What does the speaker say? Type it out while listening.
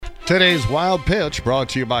Today's Wild Pitch brought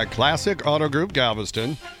to you by Classic Auto Group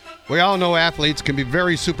Galveston. We all know athletes can be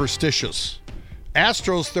very superstitious.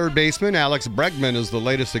 Astros third baseman Alex Bregman is the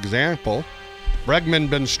latest example. Bregman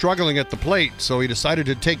been struggling at the plate, so he decided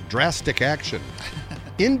to take drastic action.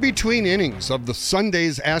 In between innings of the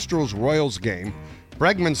Sunday's Astros-Royals game,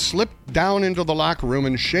 Bregman slipped down into the locker room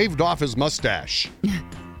and shaved off his mustache.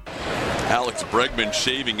 Alex Bregman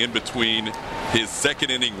shaving in between his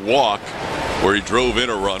second inning walk where he drove in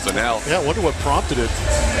a run. So now, I wonder what prompted it.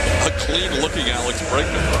 a clean-looking Alex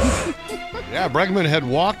Bregman. Yeah, Bregman had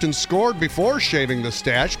walked and scored before shaving the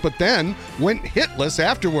stash, but then went hitless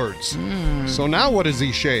afterwards. So now what does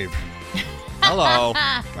he shave? Hello.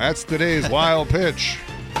 That's today's Wild Pitch.